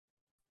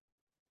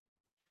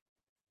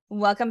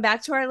Welcome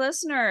back to our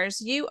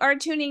listeners. You are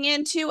tuning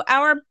in to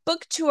our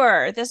book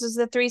tour. This is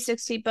the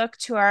 360 book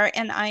tour,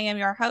 and I am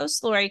your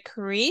host, Lori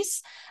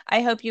Carisse.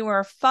 I hope you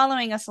are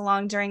following us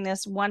along during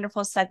this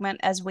wonderful segment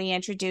as we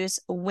introduce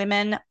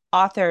women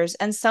authors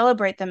and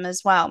celebrate them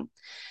as well.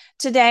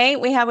 Today,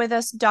 we have with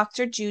us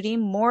Dr. Judy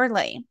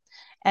Morley,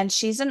 and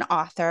she's an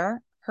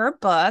author. Her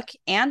book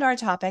and our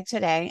topic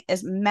today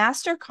is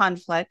Master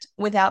Conflict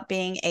Without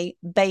Being a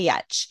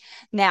Bitch.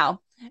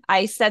 Now,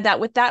 I said that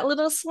with that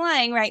little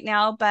slang right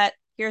now, but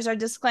here's our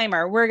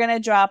disclaimer. We're going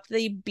to drop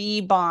the B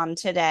bomb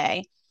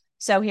today.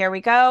 So here we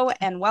go,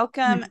 and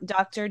welcome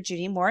Dr.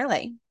 Judy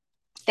Morley.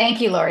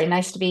 Thank you, Lori.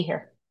 Nice to be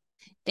here.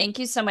 Thank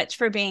you so much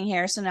for being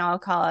here. So now I'll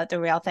call it the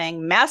real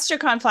thing. Master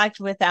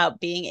conflict without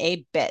being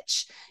a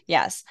bitch.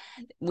 Yes.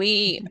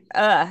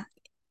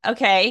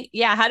 Okay.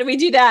 Yeah, how do we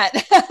do that?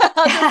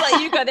 I'll just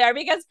let you go there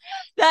because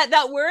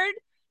that word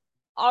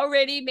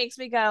already makes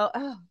me go,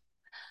 "Oh,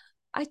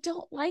 I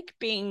don't like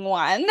being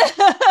one."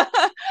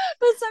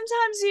 But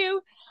sometimes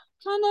you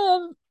kind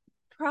of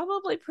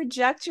probably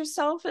project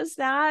yourself as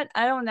that.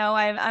 I don't know.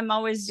 I'm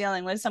always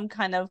dealing with some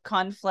kind of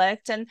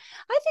conflict. And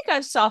I think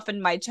I've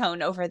softened my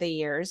tone over the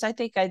years. I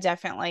think I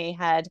definitely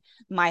had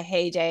my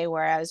heyday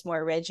where I was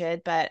more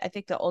rigid, but I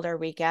think the older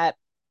we get,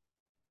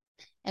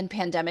 and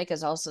pandemic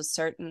has also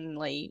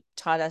certainly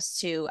taught us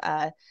to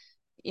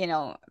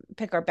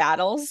pick our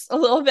battles a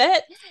little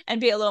bit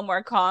and be a little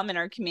more calm in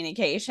our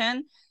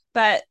communication.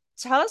 But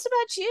tell us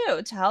about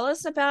you. Tell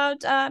us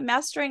about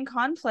mastering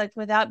conflict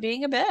without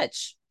being a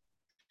bitch.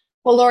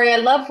 Well, Lori, I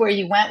love where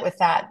you went with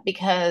that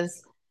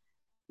because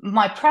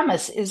my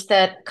premise is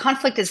that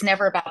conflict is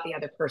never about the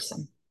other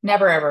person.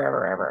 Never, ever,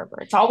 ever, ever,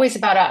 ever. It's always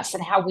about us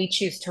and how we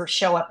choose to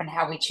show up and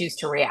how we choose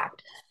to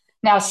react.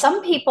 Now,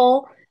 some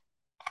people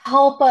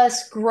help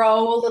us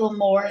grow a little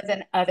more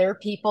than other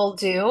people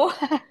do.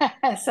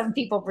 Some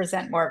people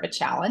present more of a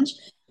challenge.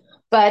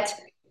 But,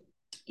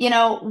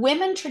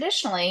 women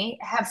traditionally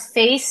have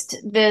faced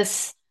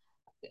this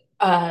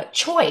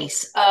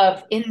choice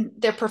of in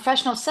their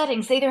professional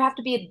settings, they either have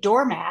to be a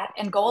doormat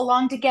and go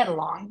along to get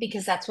along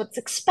because that's what's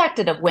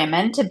expected of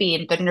women to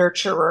be the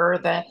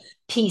nurturer, the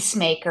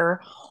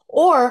peacemaker,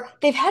 or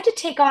they've had to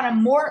take on a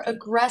more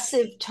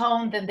aggressive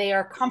tone than they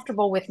are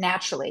comfortable with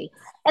naturally.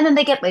 And then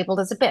they get labeled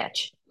as a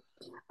bitch.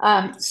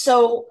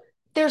 So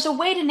there's a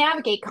way to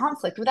navigate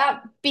conflict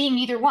without being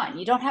either one.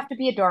 You don't have to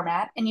be a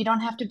doormat and you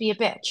don't have to be a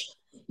bitch.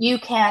 You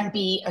can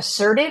be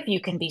assertive, you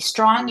can be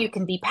strong, you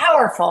can be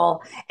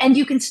powerful, and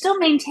you can still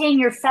maintain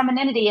your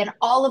femininity and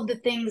all of the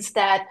things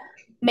that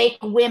make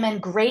women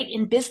great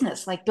in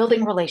business, like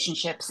building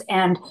relationships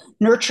and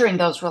nurturing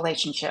those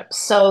relationships.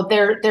 So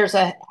there's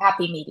a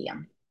happy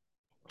medium.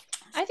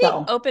 I think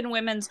So, open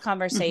women's mhm,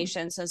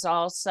 conversations is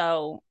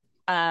also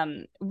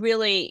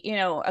really,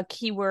 a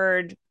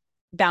keyword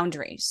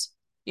boundaries,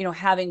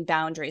 having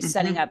boundaries,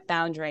 setting mhm, up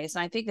boundaries.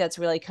 And I think that's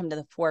really come to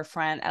the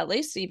forefront, at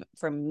least even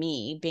for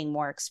me, being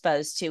more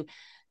exposed to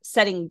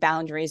setting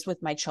boundaries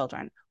with my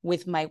children,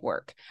 with my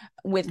work,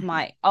 with mhm,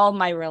 my all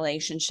my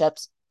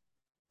relationships.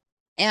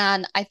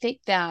 And I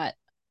think that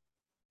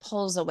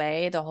pulls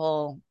away the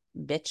whole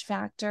bitch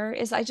factor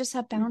is I just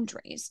have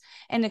boundaries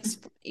and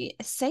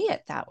say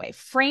it that way,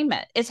 frame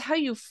it. It's how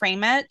you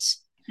frame it,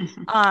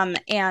 mhm.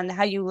 and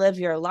how you live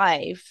your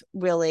life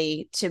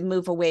really to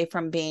move away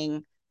from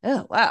being,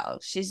 oh wow,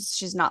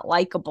 she's not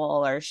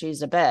likable or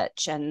she's a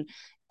bitch. And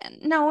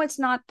no, it's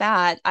not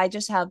that. I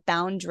just have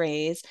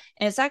boundaries,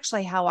 and it's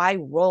actually how I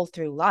roll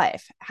through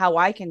life, how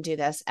I can do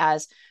this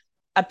as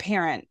a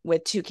parent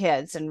with two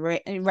kids and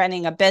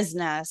running a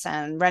business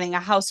and running a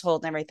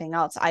household and everything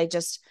else. I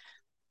just,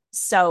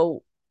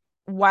 so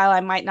while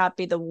I might not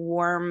be the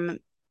warm,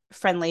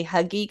 friendly,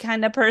 huggy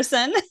kind of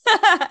person,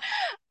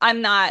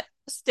 I'm not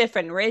stiff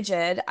and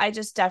rigid. I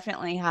just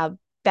definitely have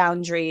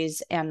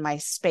boundaries and my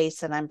space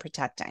that I'm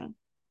protecting.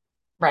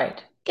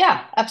 Right.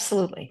 Yeah,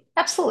 absolutely.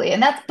 Absolutely.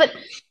 And that's, but,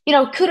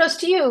 kudos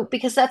to you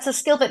because that's a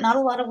skill that not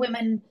a lot of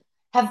women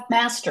have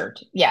mastered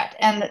yet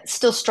and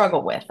still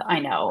struggle with. I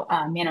know.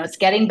 It's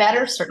getting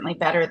better, certainly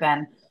better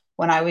than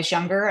when I was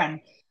younger and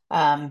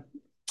um,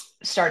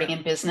 starting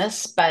in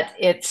business, but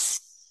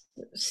it's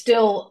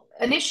still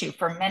an issue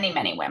for many,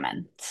 many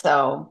women.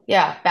 So,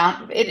 yeah,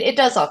 it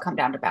does all come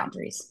down to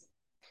boundaries.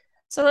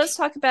 So let's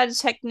talk about a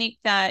technique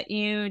that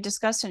you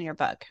discussed in your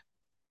book.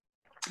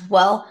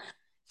 Well,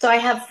 so I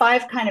have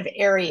five kind of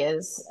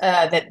areas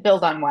that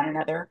build on one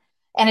another.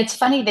 And it's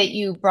funny that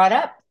you brought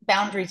up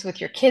boundaries with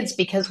your kids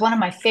because one of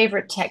my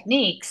favorite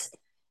techniques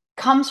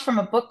comes from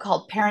a book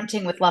called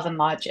Parenting with Love and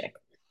Logic.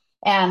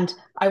 And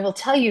I will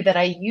tell you that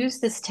I use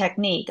this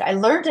technique. I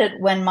learned it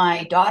when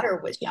my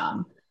daughter was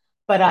young,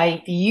 but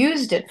I've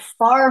used it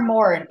far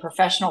more in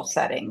professional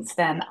settings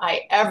than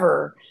I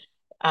ever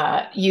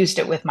used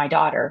it with my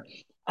daughter.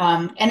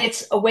 And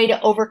it's a way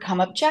to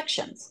overcome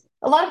objections.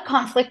 A lot of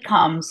conflict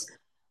comes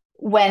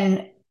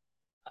when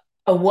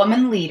a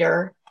woman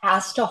leader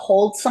has to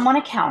hold someone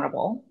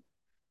accountable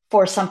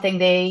for something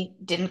they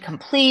didn't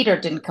complete or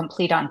didn't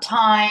complete on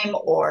time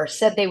or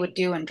said they would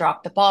do and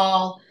drop the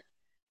ball.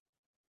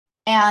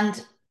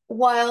 And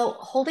while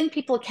holding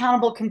people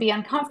accountable can be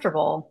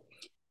uncomfortable,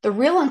 the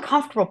real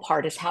uncomfortable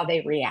part is how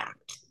they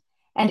react.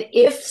 And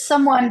if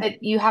someone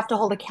that you have to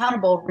hold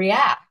accountable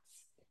reacts,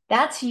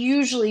 that's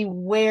usually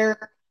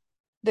where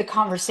the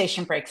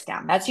conversation breaks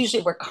down. That's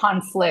usually where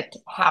conflict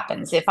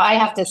happens. If I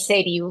have to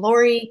say to you,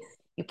 Lori,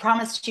 you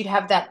promised you'd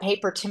have that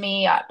paper to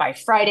me by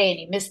Friday and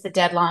you missed the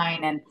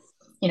deadline, and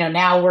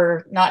now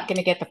we're not going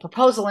to get the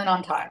proposal in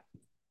on time.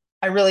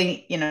 I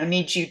really,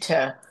 need you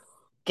to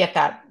get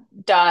that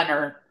done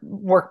or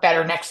work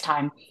better next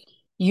time.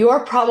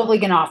 You're probably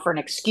going to offer an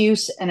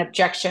excuse, an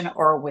objection,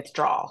 or a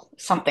withdrawal,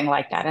 something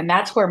like that. And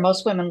that's where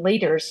most women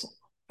leaders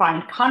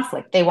find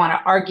conflict. They want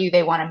to argue,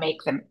 they want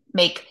to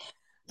make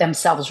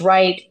themselves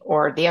right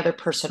or the other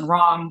person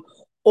wrong,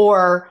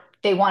 or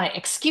they want to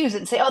excuse it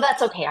and say, oh,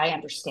 that's okay, I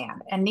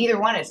understand. And neither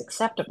one is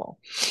acceptable.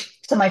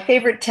 So my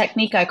favorite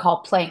technique I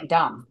call playing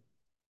dumb.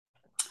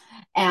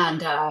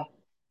 And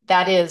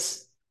that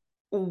is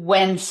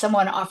when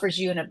someone offers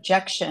you an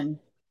objection,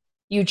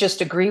 you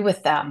just agree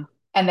with them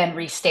and then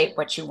restate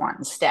what you want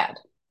instead.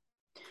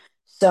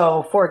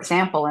 So, for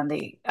example,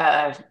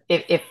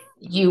 if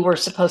you were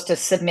supposed to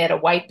submit a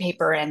white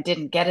paper and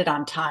didn't get it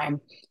on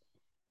time,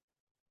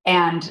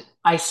 and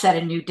I set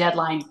a new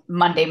deadline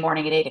Monday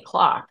morning at 8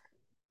 o'clock,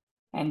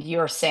 and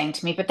you're saying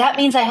to me, but that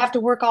means I have to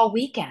work all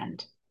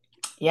weekend.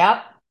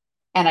 Yep.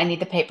 And I need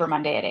the paper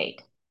Monday at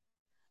 8.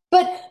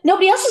 But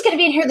nobody else is going to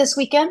be in here this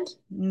weekend.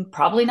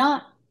 Probably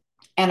not.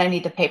 And I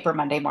need the paper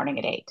Monday morning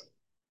at 8.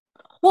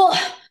 Well,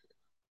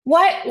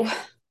 why?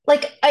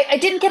 Like, I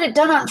didn't get it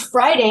done on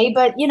Friday,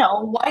 but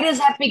why does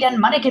it have to be done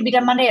Monday? It can be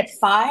done Monday at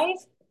 5.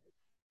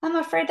 I'm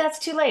afraid that's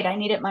too late. I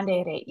need it Monday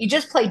at 8. You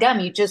just play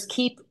dumb.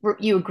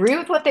 You agree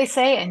with what they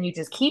say and you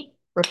just keep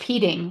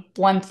repeating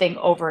one thing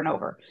over and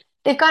over.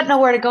 They've got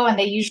nowhere to go and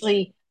they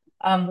usually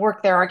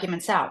work their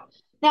arguments out.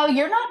 Now,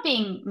 you're not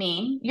being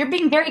mean. You're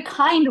being very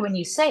kind when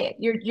you say it.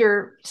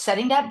 You're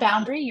setting that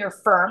boundary. You're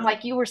firm,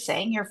 like you were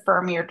saying. You're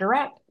firm, you're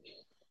direct,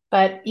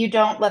 but you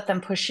don't let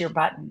them push your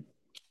button.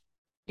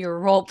 Your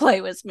role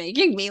play was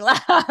making me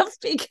laugh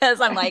because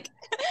I'm like,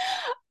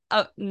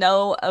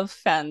 no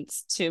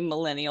offense to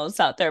millennials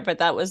out there, but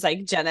that was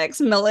like Gen X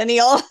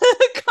millennial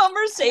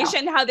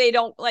conversation, how they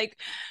don't like,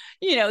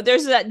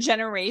 there's that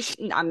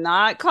generation. I'm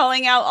not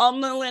calling out all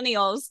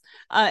millennials.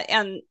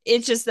 And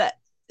it's just that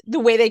the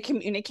way they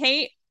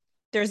communicate,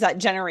 there's that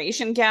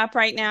generation gap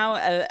right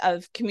now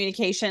of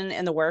communication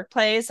in the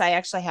workplace. I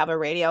actually have a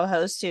radio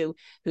host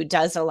who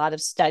does a lot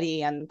of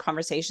study and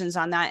conversations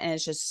on that. And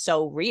it's just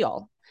so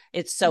real.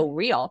 It's so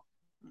real,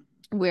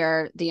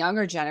 where the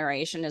younger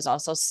generation is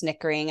also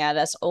snickering at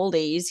us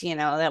oldies,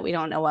 that we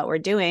don't know what we're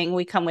doing.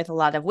 We come with a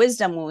lot of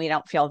wisdom when we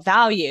don't feel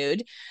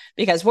valued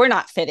because we're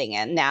not fitting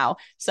in now.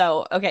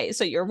 So, okay.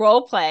 So your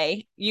role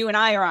play, you and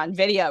I are on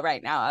video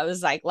right now. I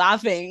was like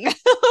laughing,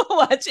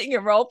 watching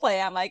your role play.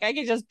 I'm like, I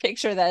can just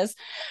picture this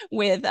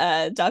with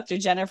Dr.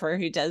 Jennifer,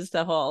 who does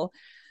the whole,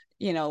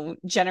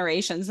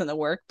 generations in the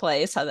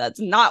workplace, how that's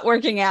not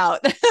working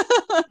out.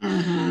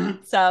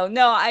 Mm-hmm. So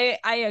no,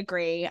 I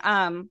agree.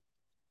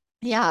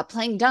 Yeah,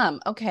 playing dumb.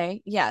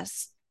 Okay,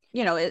 yes.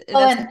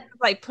 That's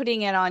like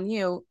putting it on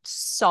you.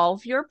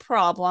 Solve your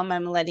problem.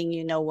 I'm letting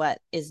you know what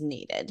is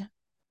needed.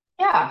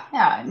 Yeah,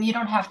 yeah. And you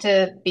don't have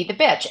to be the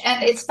bitch.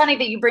 And it's funny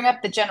that you bring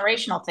up the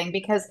generational thing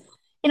because,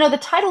 the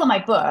title of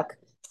my book,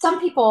 some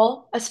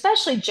people,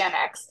 especially Gen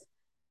X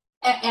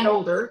and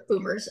older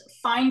boomers,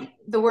 find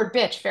the word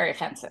bitch very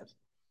offensive.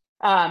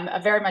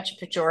 Very much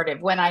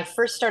pejorative. When I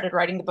first started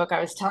writing the book,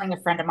 I was telling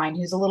a friend of mine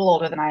who's a little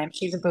older than I am.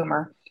 She's a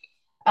boomer.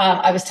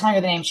 I was telling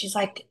her the name. She's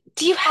like,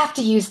 do you have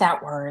to use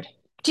that word?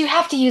 Do you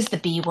have to use the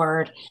B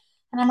word?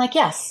 And I'm like,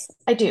 yes,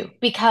 I do,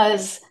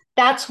 because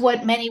that's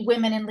what many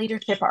women in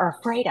leadership are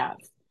afraid of,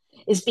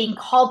 is being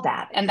called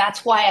that. And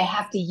that's why I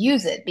have to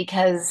use it,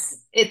 because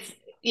it's,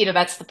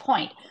 that's the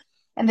point.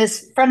 And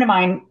this friend of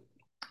mine,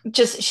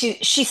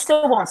 she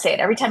still won't say it.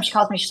 Every time she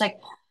calls me, she's like,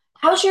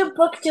 how's your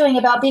book doing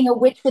about being a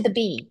witch with a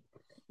B?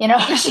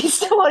 She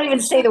still won't even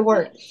say the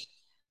word.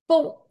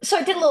 Well, so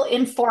I did a little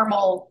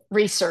informal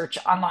research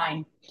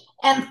online,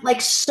 and like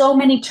so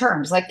many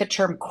terms, like the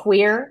term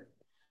queer,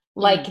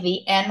 like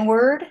the N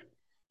word,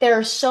 there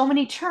are so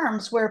many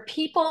terms where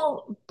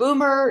people,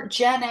 boomer,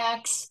 Gen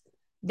X,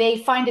 they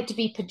find it to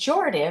be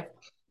pejorative,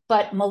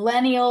 but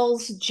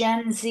millennials,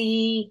 Gen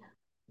Z,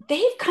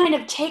 they've kind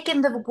of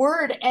taken the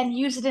word and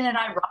used it in an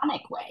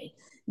ironic way.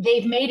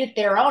 They've made it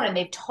their own and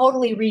they've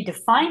totally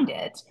redefined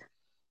it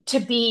to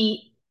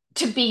be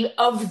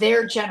of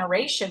their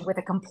generation with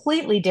a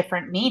completely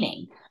different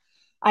meaning.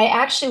 I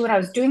actually, when I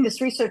was doing this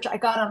research, I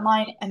got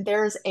online and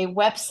there's a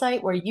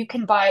website where you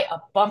can buy a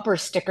bumper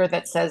sticker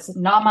that says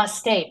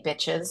 "Namaste,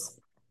 bitches."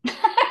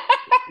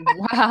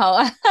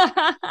 Wow.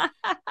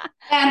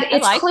 And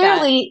it's like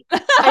clearly,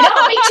 that. I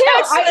know, me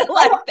too.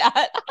 I like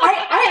that.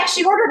 I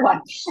actually ordered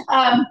one.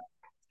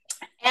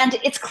 And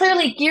it's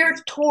clearly geared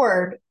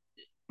toward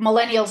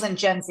millennials and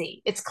Gen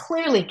Z. It's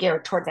clearly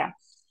geared toward them.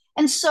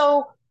 And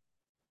so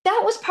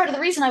that was part of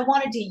the reason I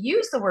wanted to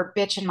use the word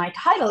bitch in my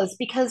title, is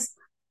because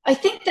I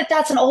think that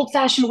that's an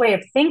old-fashioned way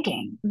of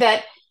thinking,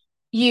 that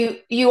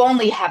you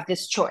only have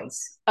this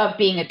choice of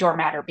being a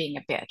doormat or being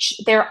a bitch.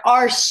 There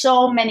are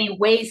so many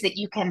ways that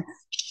you can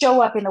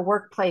show up in the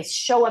workplace,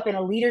 show up in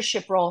a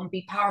leadership role and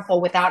be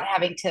powerful without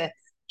having to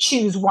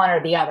choose one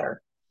or the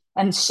other.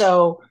 And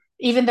so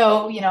even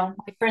though, my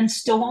friends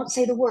still won't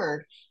say the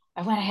word,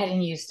 I went ahead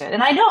and used it.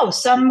 And I know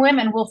some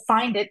women will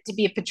find it to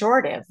be a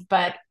pejorative,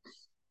 but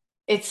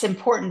it's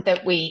important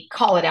that we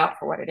call it out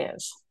for what it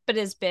is. But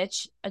is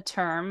bitch a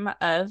term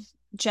of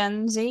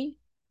Gen Z?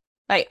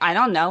 Like, I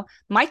don't know.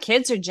 My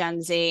kids are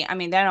Gen Z. I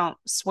mean, they don't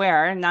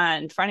swear,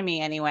 not in front of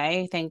me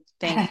anyway,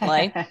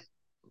 thankfully.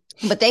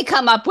 But they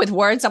come up with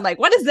words. I'm like,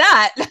 what is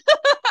that?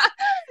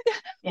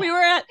 Yeah.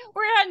 we're at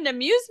an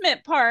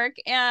amusement park,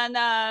 and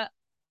a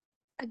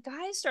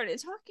guy started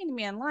talking to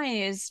me online.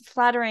 He was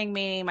flattering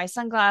me, my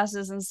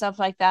sunglasses and stuff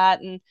like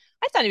that. And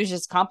I thought he was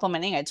just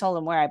complimenting. I told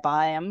him where I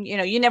buy them.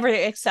 You never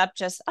accept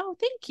just, oh,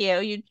 thank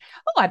you.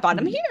 I bought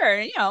them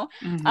here.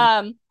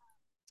 Mm-hmm.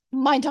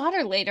 My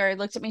daughter later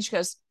looked at me. She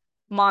goes,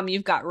 Mom,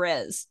 you've got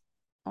Riz.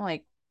 I'm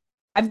like,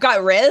 I've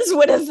got Riz?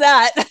 What is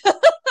that?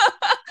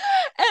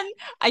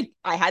 And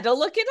I had to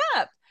look it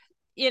up.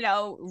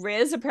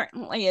 Riz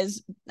apparently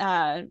is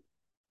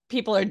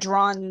people are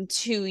drawn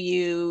to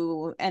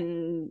you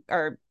and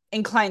are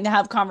inclined to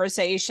have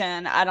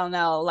conversation. I don't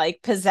know,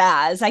 like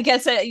pizzazz. I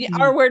guess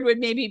our word would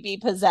maybe be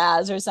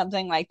pizzazz or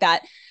something like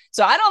that.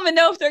 So I don't even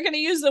know if they're going to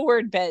use the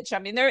word bitch. I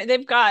mean,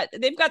 they've got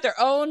their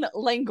own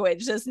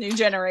language, this new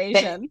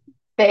generation.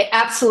 They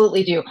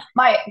absolutely do.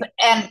 My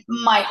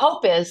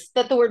hope is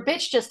that the word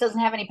bitch just doesn't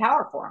have any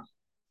power for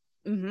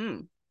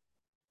them.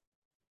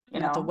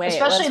 Mm-hmm. The way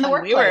especially in the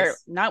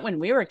workplace. Not when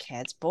we were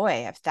kids.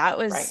 Boy, if that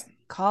was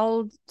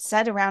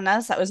said around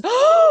us, that was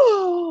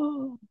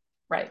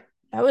right.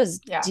 That was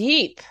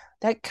deep.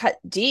 That cut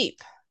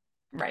deep.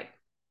 Right.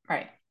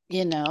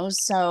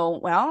 So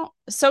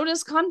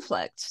does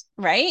conflict,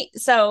 right?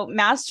 So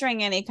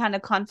mastering any kind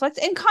of conflict,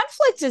 and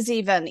conflict is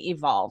even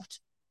evolved.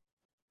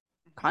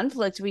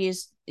 Conflict, we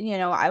use,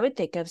 I would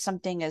think of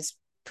something as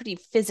pretty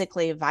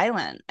physically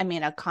violent. I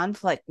mean, a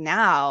conflict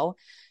now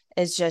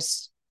is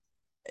just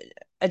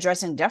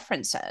addressing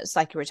differences,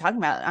 like you were talking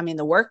about. I mean,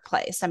 the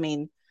workplace. I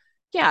mean,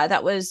 yeah,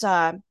 that was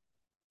a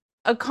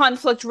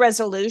conflict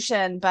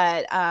resolution,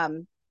 but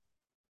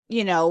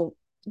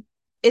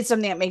it's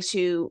something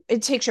that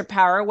it takes your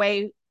power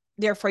away.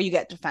 Therefore, you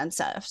get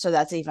defensive. So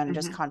that's even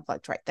just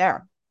conflict right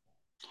there.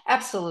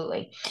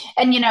 Absolutely.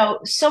 And,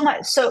 so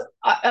much. So,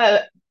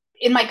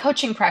 in my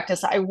coaching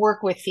practice, I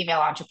work with female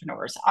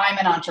entrepreneurs. I'm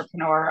an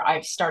entrepreneur.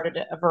 I've started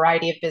a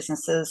variety of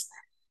businesses.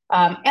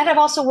 And I've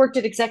also worked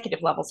at executive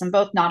levels in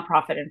both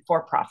nonprofit and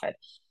for-profit.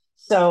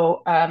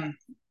 So, and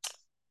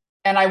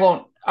I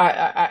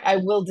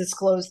will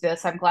disclose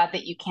this. I'm glad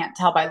that you can't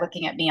tell by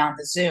looking at me on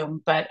the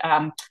Zoom, but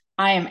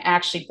I am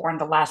actually born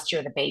the last year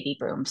of the baby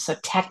boom. So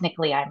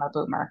technically I'm a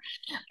boomer,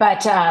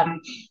 but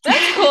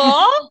that's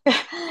cool.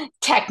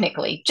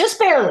 Technically, just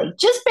barely.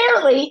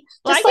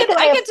 Well,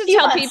 I get to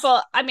tell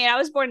people, I mean, I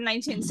was born in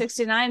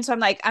 1969, so I'm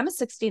like, I'm a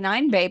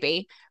 69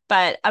 baby,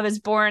 but I was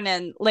born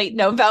in late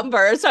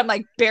November. So I'm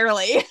like,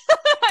 barely.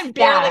 I'm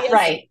barely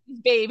a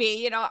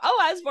baby,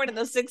 I was born in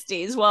the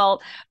 60s.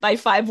 Well, by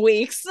 5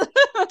 weeks.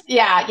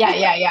 Yeah.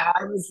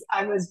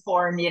 I was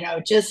born,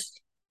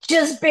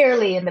 just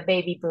barely in the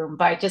baby boom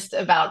by just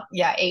about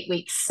 8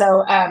 weeks.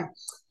 So I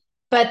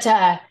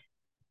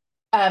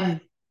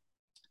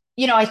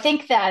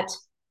think that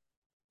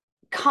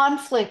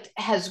conflict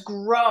has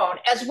grown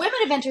as women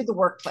have entered the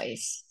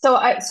workplace. So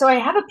I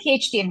have a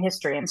PhD in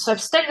history, and so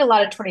I've studied a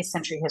lot of 20th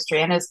century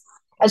history. And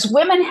as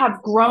women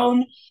have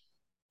grown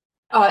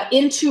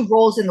into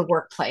roles in the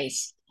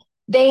workplace,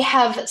 they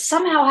have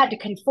somehow had to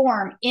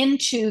conform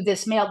into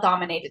this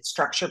male-dominated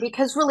structure,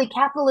 because really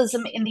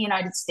capitalism in the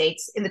United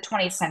States in the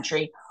 20th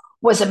century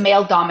was a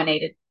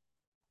male-dominated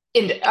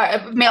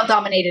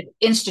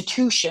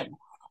institution.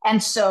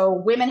 And so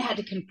women had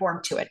to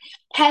conform to it.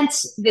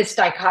 Hence this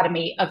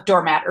dichotomy of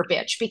doormat or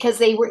bitch, because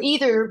they were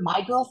either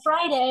my girl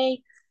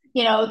Friday,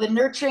 the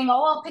nurturing,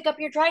 I'll pick up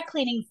your dry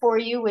cleaning for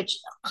you, which,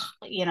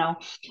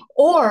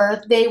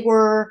 or they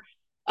were,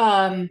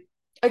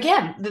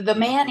 again, the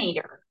man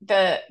eater,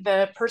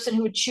 the person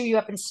who would chew you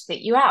up and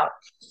spit you out.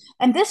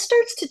 And this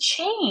starts to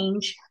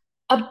change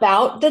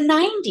about the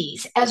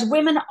 90s as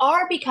women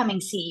are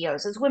becoming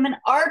CEOs, as women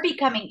are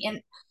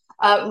becoming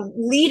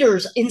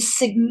leaders in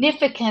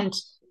significant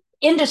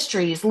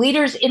industries,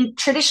 leaders in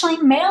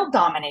traditionally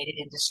male-dominated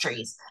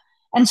industries.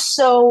 And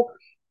so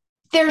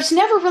there's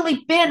never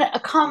really been a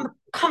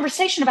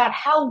conversation about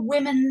how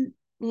women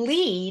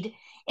lead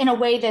in a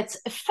way that's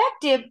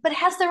effective, but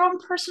has their own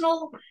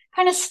personal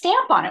kind of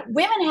stamp on it.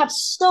 Women have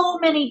so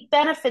many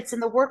benefits in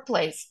the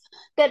workplace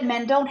that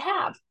men don't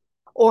have,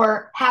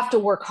 or have to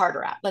work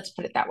harder at. Let's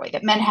put it that way,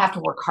 that men have to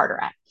work harder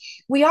at.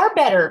 We are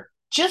better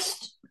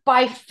just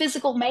by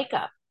physical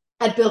makeup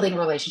at building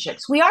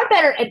relationships. We are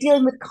better at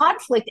dealing with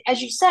conflict,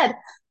 as you said,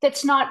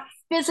 that's not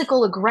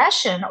physical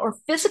aggression or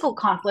physical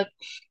conflict,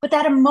 but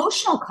that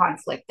emotional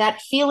conflict, that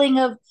feeling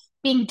of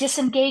being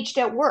disengaged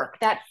at work,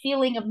 that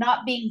feeling of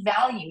not being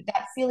valued,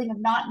 that feeling of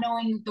not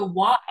knowing the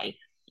why.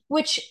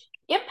 which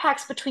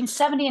impacts between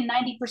 70 and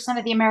 90%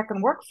 of the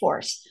American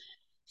workforce.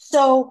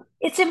 So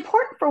it's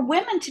important for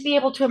women to be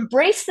able to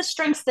embrace the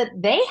strengths that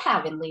they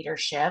have in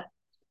leadership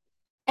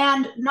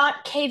and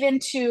not cave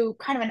into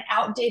kind of an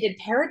outdated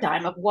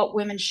paradigm of what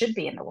women should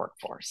be in the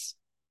workforce.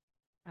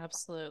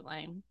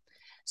 Absolutely.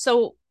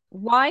 So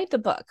why the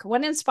book?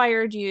 What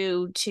inspired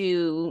you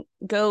to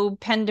go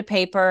pen to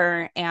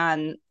paper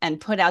and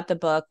put out the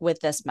book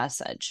with this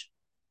message?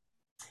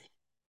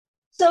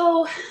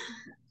 So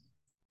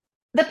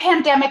the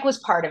pandemic was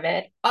part of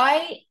it.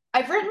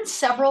 I've written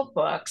several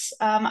books.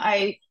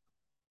 I'm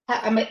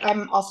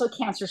also a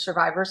cancer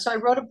survivor, so I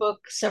wrote a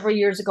book several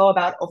years ago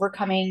about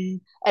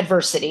overcoming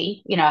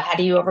adversity. You know, how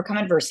do you overcome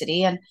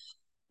adversity? And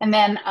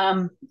then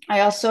I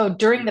also,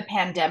 during the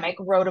pandemic,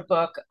 wrote a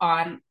book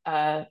on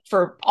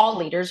for all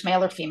leaders,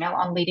 male or female,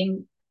 on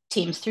leading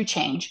teams through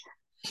change.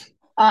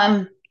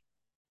 But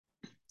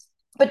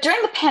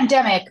during the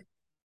pandemic,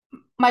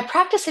 my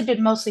practice had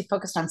been mostly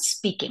focused on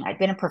speaking. I'd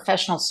been a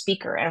professional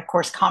speaker, and of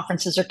course,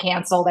 conferences are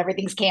canceled,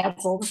 everything's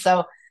canceled.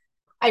 So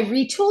I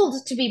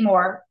retooled to be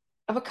more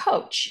of a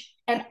coach.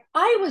 And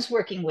I was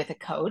working with a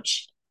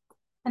coach,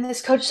 and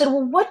this coach said,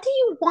 well, what do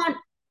you want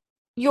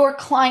your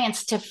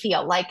clients to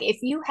feel? Like, if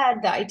you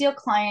had the ideal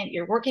client,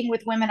 you're working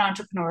with women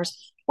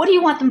entrepreneurs, what do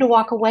you want them to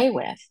walk away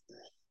with?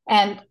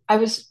 And I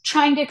was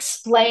trying to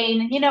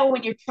explain, you know,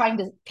 when you're trying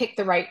to pick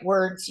the right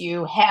words,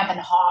 you hem and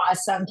haw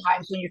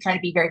sometimes when you're trying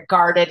to be very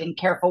guarded and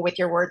careful with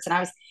your words. And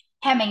I was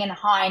hemming and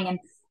hawing. And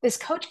this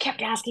coach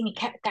kept asking me,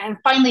 and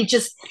finally,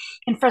 just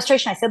in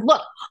frustration, I said,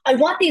 look, I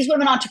want these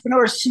women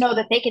entrepreneurs to know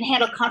that they can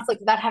handle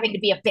conflict without having to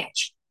be a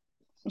bitch.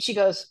 And she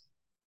goes,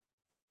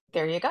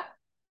 there you go.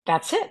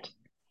 That's it.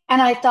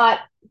 And I thought,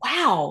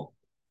 wow,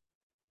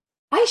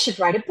 I should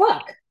write a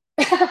book.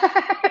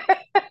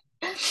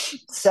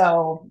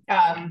 So,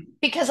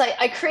 because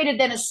I created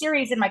then a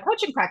series in my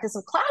coaching practice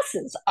of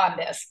classes on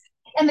this,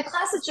 and the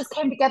classes just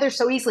came together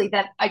so easily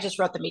that I just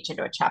wrote them each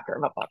into a chapter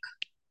of a book.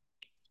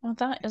 Well,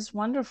 that is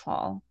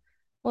wonderful.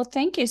 Well,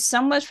 thank you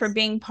so much for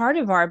being part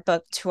of our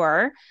book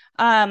tour.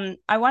 I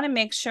want to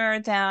make sure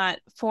that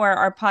for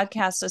our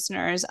podcast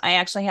listeners, I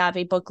actually have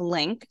a book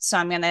link. So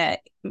I'm going to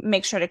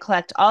make sure to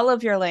collect all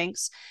of your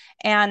links.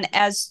 And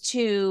as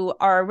to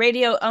our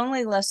radio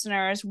only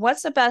listeners,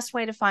 what's the best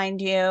way to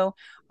find you?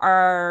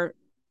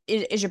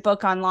 Is your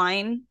book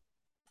online?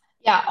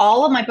 Yeah,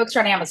 all of my books are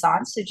on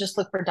Amazon. So just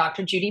look for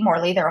Dr. Judy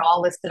Morley. They're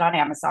all listed on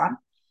Amazon.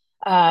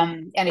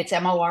 And it's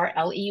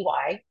Morley.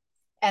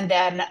 And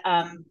then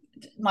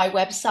my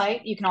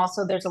website, you can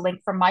also, there's a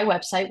link from my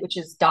website, which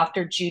is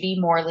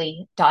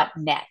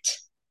drjudymorley.net.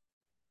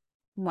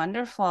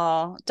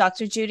 Wonderful.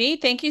 Dr. Judy,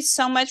 thank you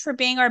so much for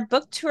being our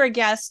book tour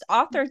guest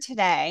author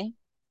today.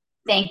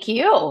 Thank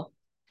you.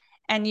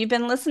 And you've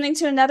been listening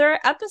to another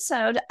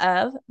episode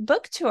of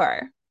Book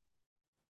Tour.